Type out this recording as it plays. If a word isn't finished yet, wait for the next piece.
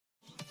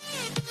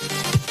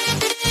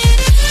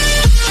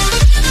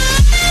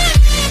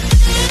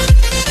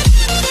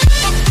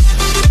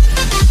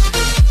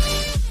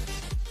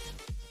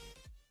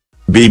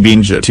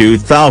BBNaija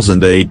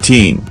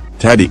 2018,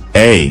 Teddy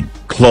A.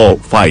 Khloe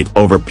fight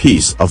over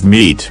piece of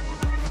meat.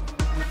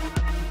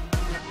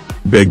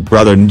 Big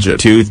Brother Naija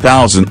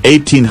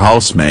 2018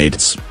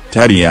 housemates,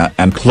 Teddy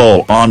and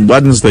Khloe on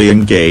Wednesday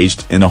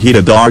engaged in a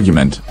heated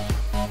argument.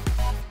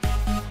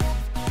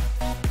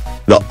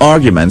 The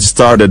argument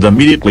started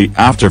immediately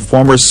after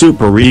former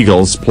Super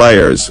Eagles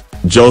players,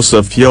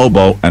 Joseph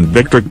Yobo and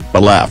Victor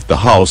left the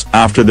house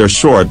after their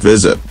short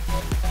visit.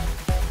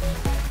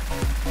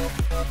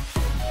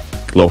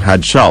 Khloe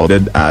had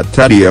shouted at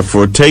Teddy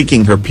for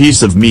taking her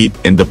piece of meat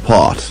in the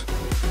pot.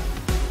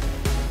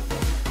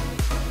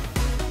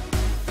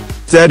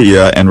 Teddy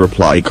in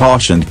reply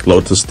cautioned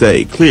Khloe to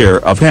stay clear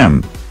of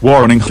him,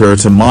 warning her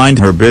to mind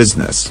her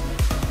business.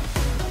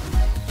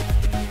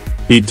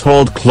 He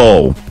told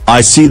Khloe,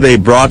 "I see they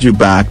brought you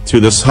back to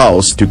this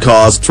house to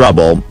cause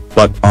trouble,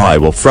 but I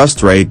will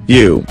frustrate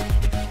you.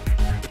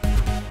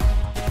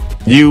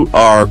 You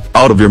are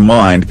out of your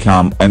mind.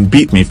 Come and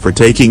beat me for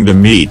taking the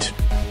meat.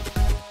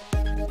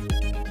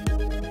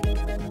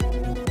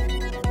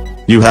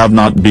 You have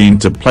not been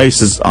to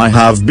places I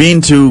have been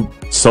to,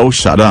 so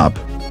shut up."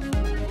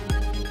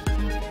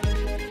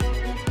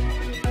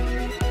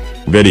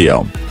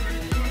 Video.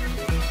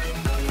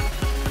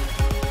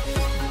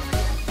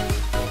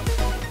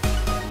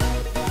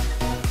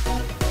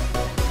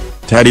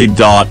 Teddy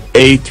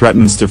A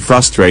threatens to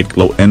frustrate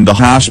Khloe in the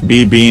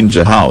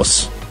BBNaija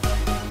house.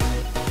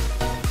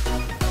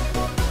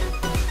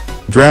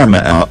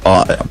 Drama.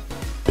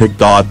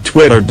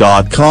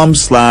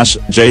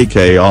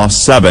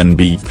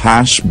 pic.twitter.com/jkos7b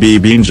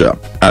 #BBNaija,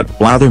 at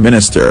Brother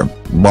Minister,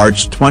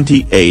 March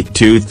 28,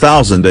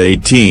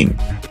 2018.